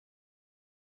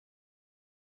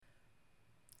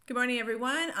Good morning,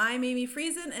 everyone. I'm Amy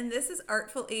Friesen, and this is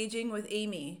Artful Aging with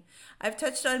Amy. I've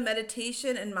touched on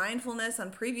meditation and mindfulness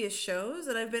on previous shows,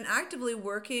 and I've been actively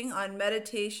working on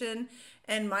meditation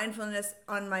and mindfulness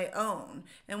on my own.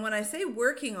 And when I say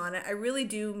working on it, I really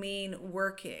do mean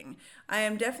working. I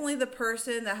am definitely the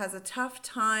person that has a tough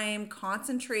time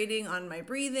concentrating on my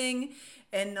breathing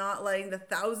and not letting the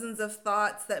thousands of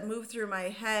thoughts that move through my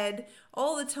head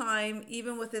all the time,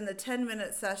 even within the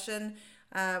 10-minute session.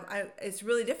 It's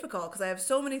really difficult because I have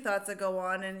so many thoughts that go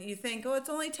on, and you think, oh, it's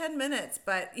only 10 minutes,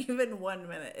 but even 1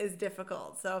 minute is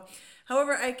difficult. So,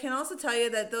 however, I can also tell you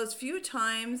that those few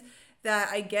times that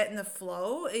I get in the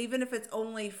flow, even if it's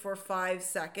only for 5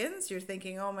 seconds, you're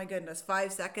thinking, oh my goodness,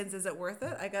 5 seconds, is it worth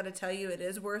it? I got to tell you, it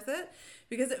is worth it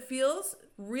because it feels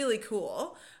really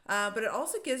cool, but it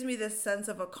also gives me this sense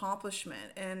of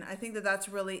accomplishment, and I think that that's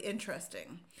really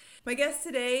interesting. My guest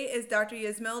today is Dr.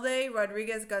 Yasmilde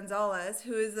Rodriguez Gonzalez,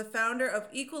 who is the founder of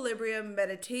Equilibrium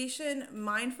Meditation,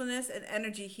 Mindfulness, and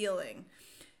Energy Healing.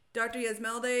 Dr.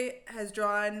 Yasmilde has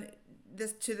drawn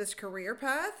this career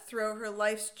path throughout her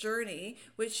life's journey,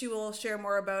 which she will share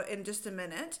more about in just a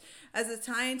minute. As a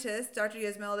scientist, Dr.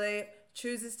 Yasmilde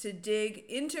chooses to dig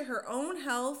into her own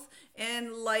health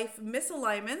and life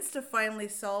misalignments to finally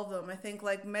solve them. I think,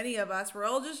 like many of us, we're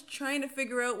all just trying to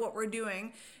figure out what we're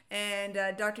doing. And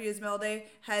Dr. Yasmilde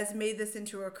has made this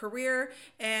into a career,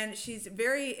 and she's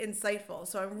very insightful.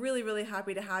 So I'm really, really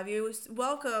happy to have you.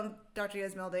 Welcome, Dr.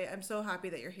 Yasmilde. I'm so happy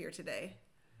that you're here today.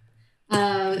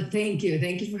 Thank you.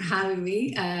 Thank you for having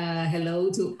me. Hello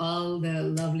to all the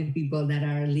lovely people that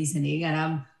are listening,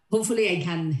 and hopefully I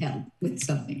can help with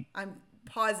something. I'm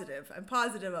positive. I'm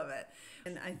positive of it.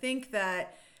 And I think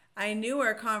that I knew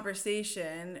our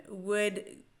conversation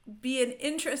would be an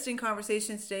interesting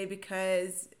conversation today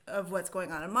because of what's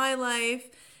going on in my life.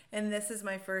 And this is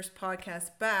my first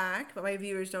podcast back, but my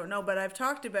viewers don't know. But I've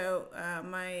talked about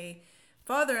my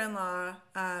father-in-law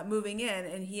moving in,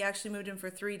 and he actually moved in for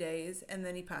 3 days and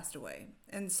then he passed away.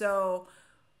 And so,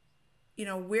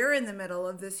 we're in the middle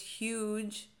of this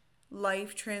huge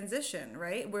life transition,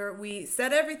 right? Where we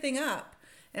set everything up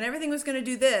and everything was going to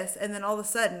do this, and then all of a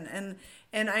sudden,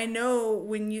 and I know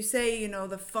when you say,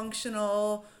 the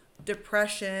functional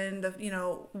depression,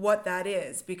 what that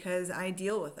is, because I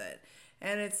deal with it.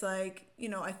 And it's like,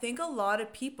 I think a lot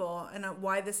of people, and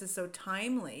why this is so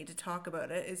timely to talk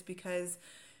about it is because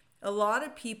a lot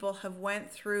of people have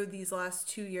went through these last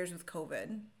 2 years with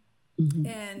COVID. Mhm.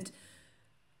 And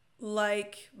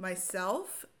like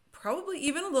myself, probably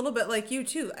even a little bit like you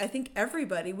too, I think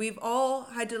everybody, we've all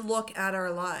had to look at our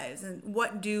lives and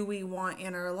what do we want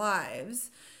in our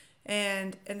lives,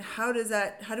 and how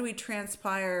do we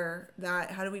transpire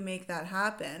that, how do we make that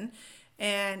happen.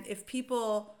 And if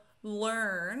people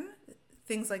learn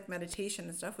things like meditation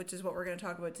and stuff, which is what we're going to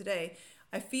talk about today,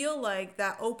 I feel like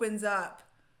that opens up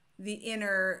the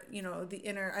inner,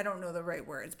 I don't know the right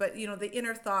words, but the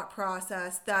inner thought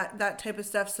process, that type of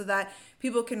stuff, so that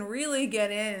people can really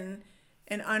get in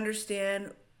and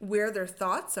understand where their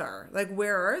thoughts are. Like,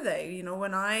 where are they?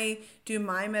 When I do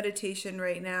my meditation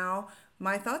right now,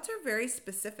 my thoughts are very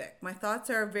specific. My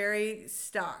thoughts are very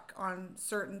stuck on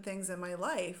certain things in my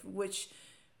life, which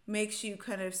makes you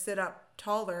kind of sit up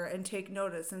taller and take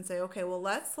notice and say, okay, well,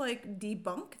 let's like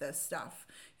debunk this stuff,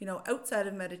 outside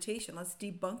of meditation. Let's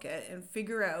debunk it and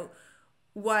figure out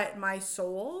what my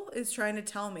soul is trying to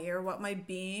tell me, or what my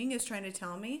being is trying to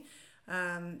tell me,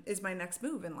 is my next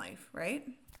move in life, right?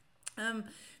 Um,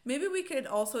 Maybe we could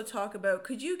also talk about,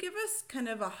 could you give us kind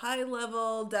of a high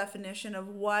level definition of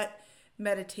what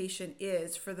meditation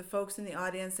is for the folks in the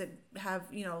audience that have,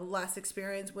 less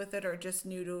experience with it or just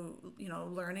new to,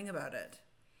 learning about it?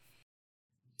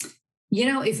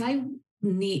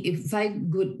 If I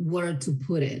good word to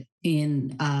put it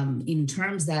in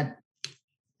terms that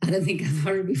I don't think I've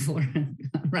heard before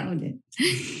around it.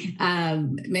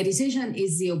 Meditation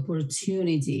is the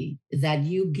opportunity that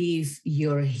you give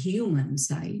your human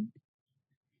side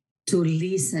to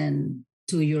listen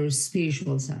to your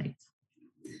spiritual side.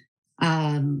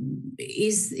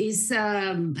 Is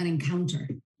an encounter.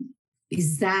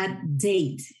 Is that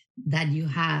date that you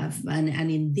have, and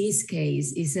in this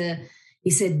case, is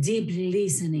a deep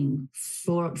listening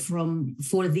for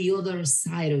the other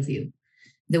side of you,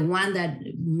 the one that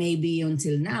maybe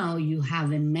until now you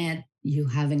haven't met, you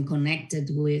haven't connected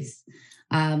with.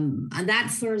 And that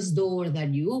first door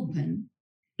that you open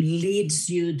leads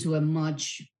you to a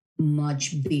much,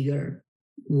 much bigger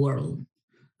world.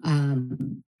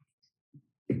 Um,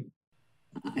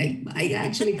 I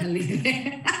actually can leave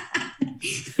it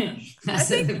I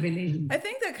as a think definition. I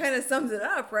think that kind of sums it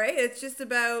up, right? It's just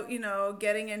about,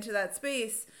 getting into that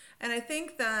space. And I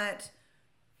think that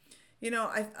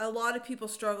A lot of people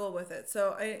struggle with it.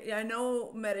 So I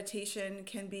know meditation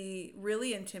can be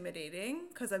really intimidating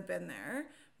because I've been there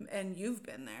and you've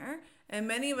been there. And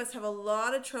many of us have a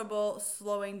lot of trouble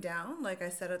slowing down, like I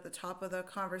said at the top of the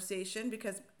conversation,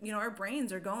 because, our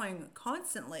brains are going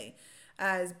constantly.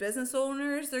 As business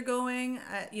owners, they're going,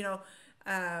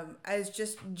 as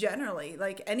just generally,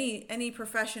 like any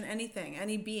profession, anything,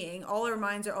 any being, all our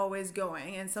minds are always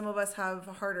going. And some of us have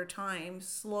a harder time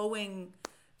slowing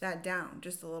that down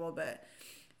just a little bit.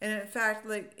 And in fact,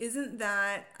 like,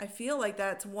 I feel like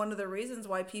that's one of the reasons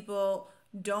why people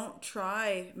don't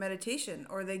try meditation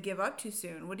or they give up too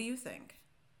soon. What do you think?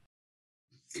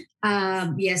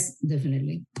 Yes,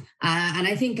 definitely. And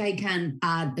I think I can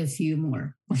add a few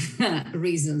more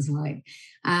reasons why.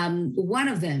 One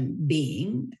of them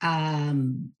being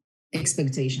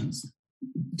expectations,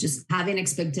 just having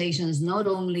expectations not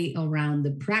only around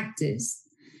the practice,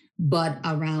 but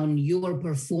around your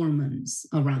performance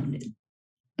around it.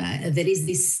 There is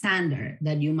this standard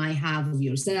that you might have of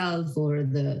yourself or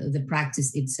the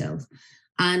practice itself.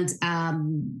 And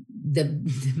the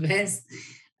best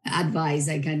advice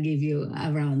I can give you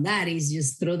around that is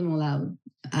just throw them all out.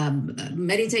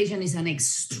 Meditation is an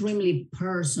extremely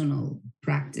personal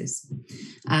practice.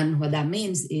 And what that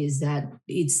means is that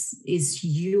it's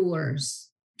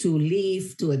yours to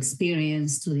live, to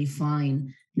experience, to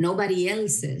define. Nobody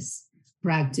else's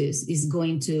practice is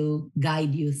going to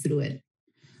guide you through it.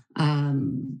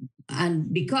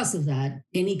 And because of that,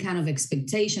 any kind of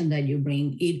expectation that you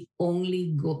bring, it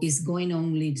is going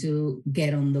only to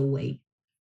get on the way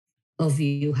of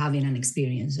you having an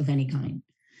experience of any kind.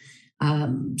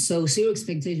 So zero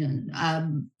expectation.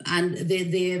 And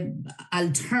the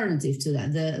alternative to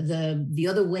that, the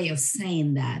other way of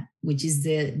saying that, which is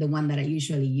the one that I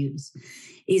usually use,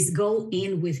 is go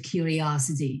in with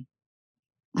curiosity.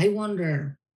 I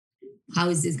wonder, how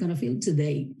is this going to feel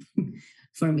today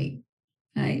for me?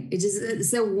 Right?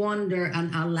 It's a wonder,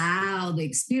 and allow the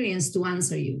experience to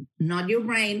answer you, not your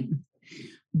brain,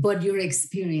 but your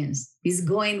experience is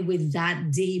going with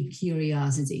that deep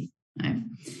curiosity, right?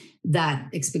 That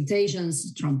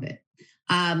expectations trump it.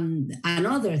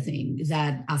 Another thing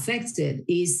that affects it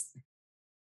is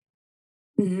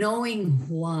knowing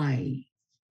why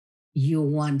you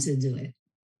want to do it.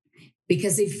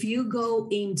 Because if you go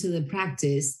into the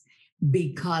practice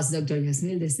because Dr.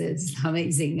 Yasmilde says it's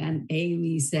amazing and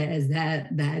Amy says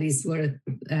that is worth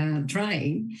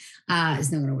trying,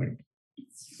 it's not going to work.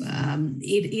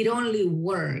 It only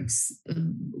works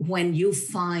when you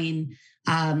find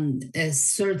a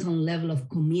certain level of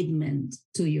commitment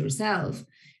to yourself,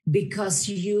 because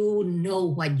you know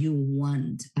what you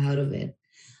want out of it.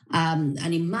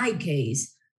 And in my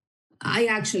case, I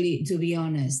actually, to be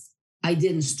honest, I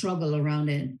didn't struggle around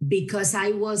it because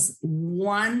I was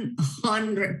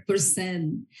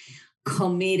 100%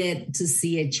 committed to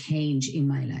see a change in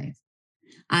my life.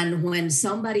 And when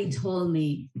somebody told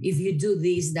me, if you do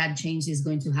this, that change is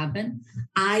going to happen,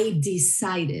 I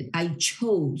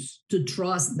chose to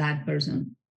trust that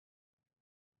person.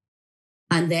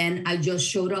 And then I just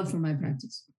showed up for my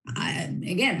practice.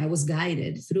 I was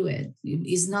guided through it.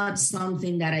 It's not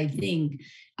something that I think,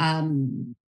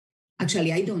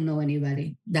 actually, I don't know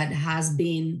anybody that has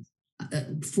been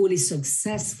fully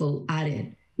successful at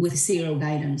it with zero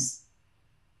guidance.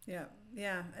 Yeah.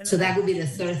 Yeah. And so that would be the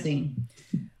third thing.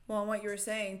 Well, and what you were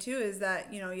saying too is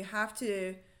that, you have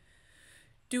to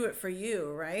do it for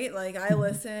you, right? Like, I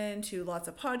listen to lots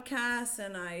of podcasts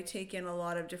and I take in a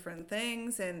lot of different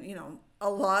things, and, a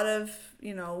lot of,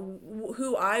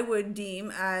 who I would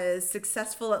deem as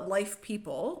successful at life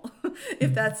people,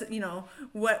 if that's,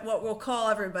 what we'll call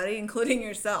everybody, including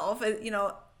yourself,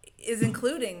 is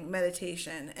including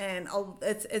meditation. And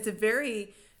it's a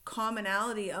very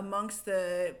commonality amongst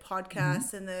the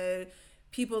podcasts and the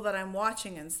people that I'm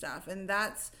watching and stuff. And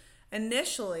that's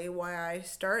initially why I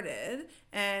started.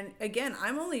 And again,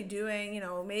 I'm only doing,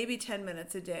 maybe 10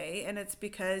 minutes a day. And it's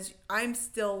because I'm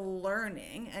still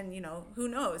learning. And, who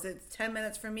knows? It's 10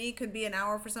 minutes for me, could be an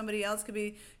hour for somebody else, could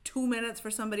be 2 minutes for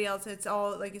somebody else. It's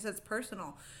all, like you said, it's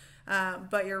personal.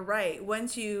 But you're right.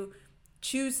 Once you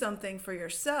choose something for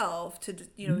yourself to,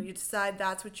 you decide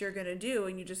that's what you're going to do,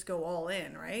 and you just go all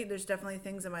in, right? There's definitely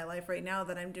things in my life right now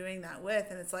that I'm doing that with.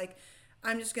 And it's like,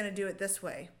 I'm just going to do it this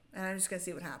way, and I'm just going to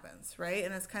see what happens, right?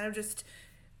 And it's kind of just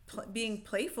being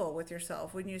playful with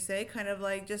yourself when you say, kind of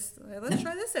like, just let's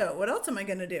try this out. What else am I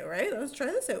going to do, right? Let's try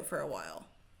this out for a while.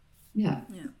 Yeah.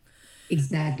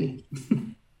 Exactly.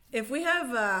 If we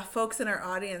have folks in our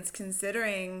audience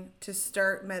considering to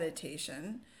start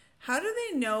meditation, How do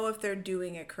they know if they're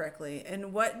doing it correctly?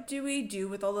 And what do we do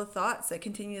with all the thoughts that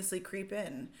continuously creep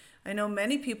in? I know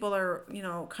many people are,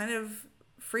 kind of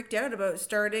freaked out about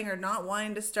starting or not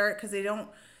wanting to start because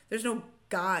there's no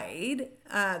guide.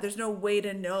 There's no way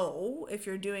to know if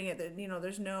you're doing it.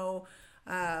 There's no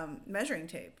measuring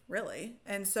tape, really.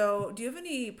 And so, do you have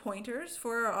any pointers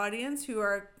for our audience who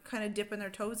are kind of dipping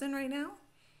their toes in right now?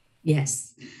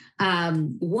 Yes.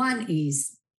 One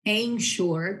is aim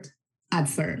short at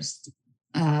first.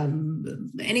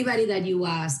 Anybody that you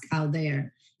ask out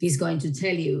there is going to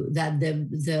tell you that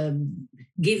the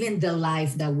given the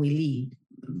life that we lead,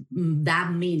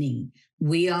 that meaning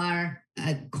we are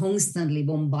constantly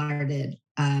bombarded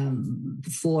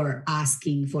for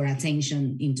asking for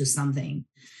attention into something.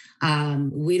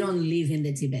 We don't live in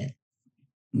the Tibet.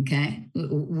 Okay,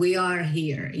 we are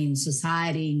here in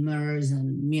society, immersed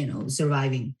and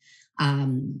surviving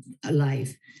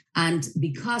life, and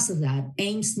because of that,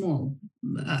 aim small.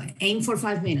 Aim for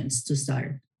 5 minutes to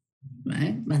start,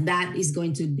 right? And that is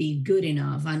going to be good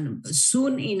enough, and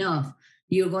soon enough,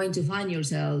 you're going to find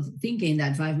yourself thinking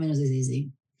that 5 minutes is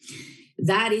easy.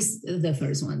 That is the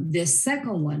first one. The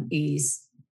second one is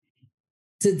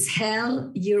to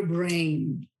tell your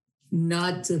brain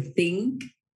not to think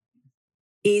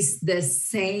is the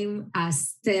same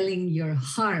as telling your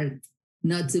heart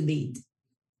not to beat.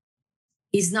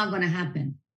 It's not going to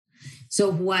happen.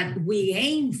 So what we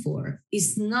aim for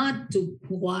is not to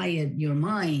quiet your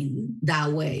mind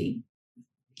that way,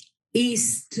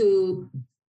 is to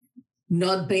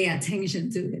not pay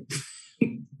attention to it.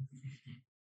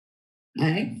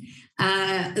 Right?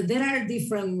 There are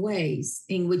different ways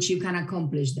in which you can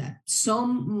accomplish that.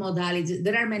 Some modalities,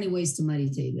 there are many ways to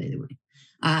meditate, by the way.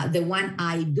 The one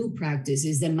I do practice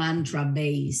is the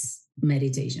mantra-based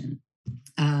meditation.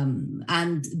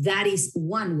 And that is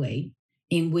one way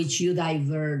in which you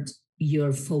divert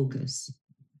your focus.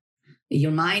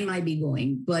 Your mind might be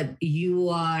going, but you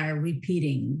are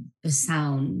repeating a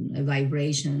sound, a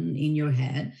vibration in your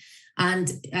head. And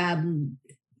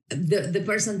the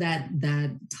person that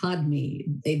taught me,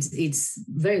 it's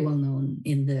very well known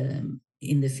in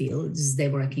the field, is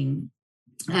Deborah King.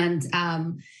 And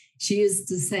she used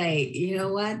to say, you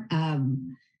know what?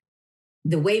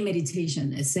 The way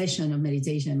meditation, a session of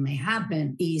meditation may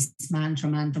happen is mantra,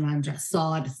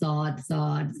 thought.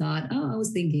 Oh, I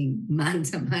was thinking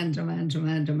mantra,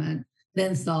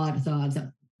 then thought.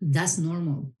 That's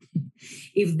normal.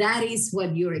 If that is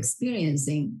what you're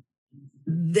experiencing,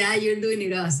 that you're doing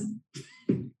it awesome.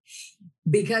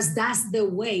 Because that's the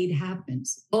way it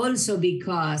happens. Also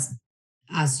because,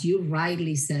 as you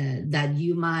rightly said, that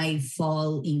you might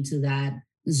fall into that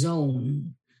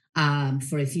zone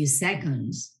for a few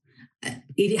seconds.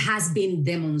 It has been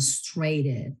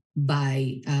demonstrated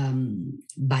by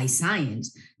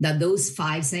science that those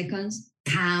 5 seconds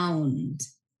count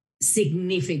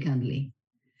significantly.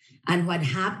 And what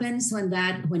happens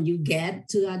when you get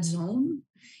to that zone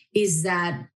is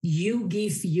that you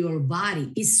give your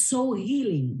body, it's so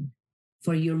healing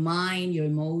for your mind, your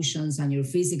emotions, and your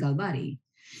physical body,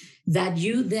 that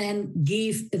you then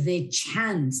give the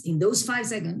chance, in those 5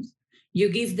 seconds, you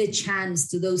give the chance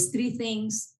to those 3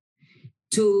 things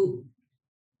to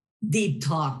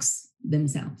detox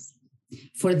themselves.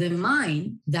 For the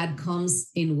mind, that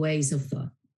comes in ways of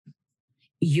thought.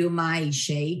 You might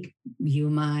shake, you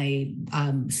might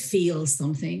feel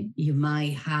something, you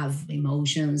might have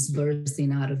emotions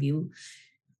bursting out of you.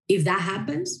 If that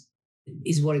happens,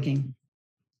 it's working.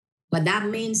 What that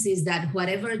means is that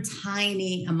whatever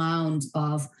tiny amount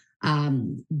of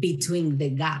between the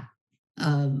gap,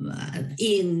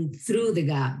 through the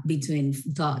gap between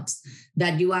thoughts,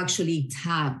 that you actually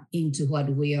tap into what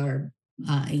we are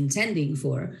intending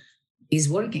for, is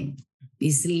working.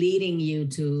 Is leading you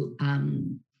to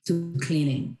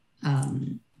cleaning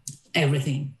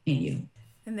everything in you.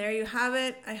 And there you have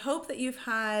it. I hope that you've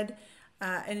had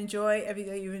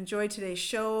you've enjoyed today's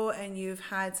show and you've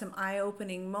had some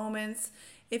eye-opening moments.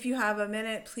 If you have a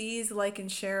minute, please like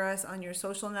and share us on your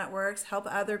social networks. Help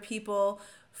other people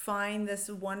find this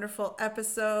wonderful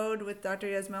episode with Dr.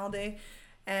 Yasmelde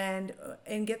and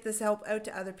get this help out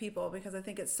to other people, because I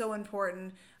think it's so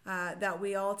important that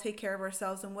we all take care of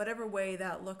ourselves in whatever way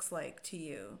that looks like to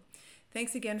you.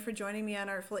 Thanks again for joining me on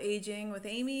Artful Aging with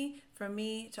Amy. From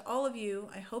me to all of you,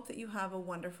 I hope that you have a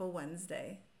wonderful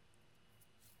Wednesday.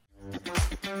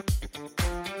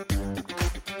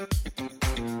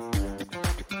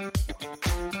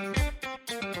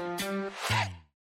 Hey!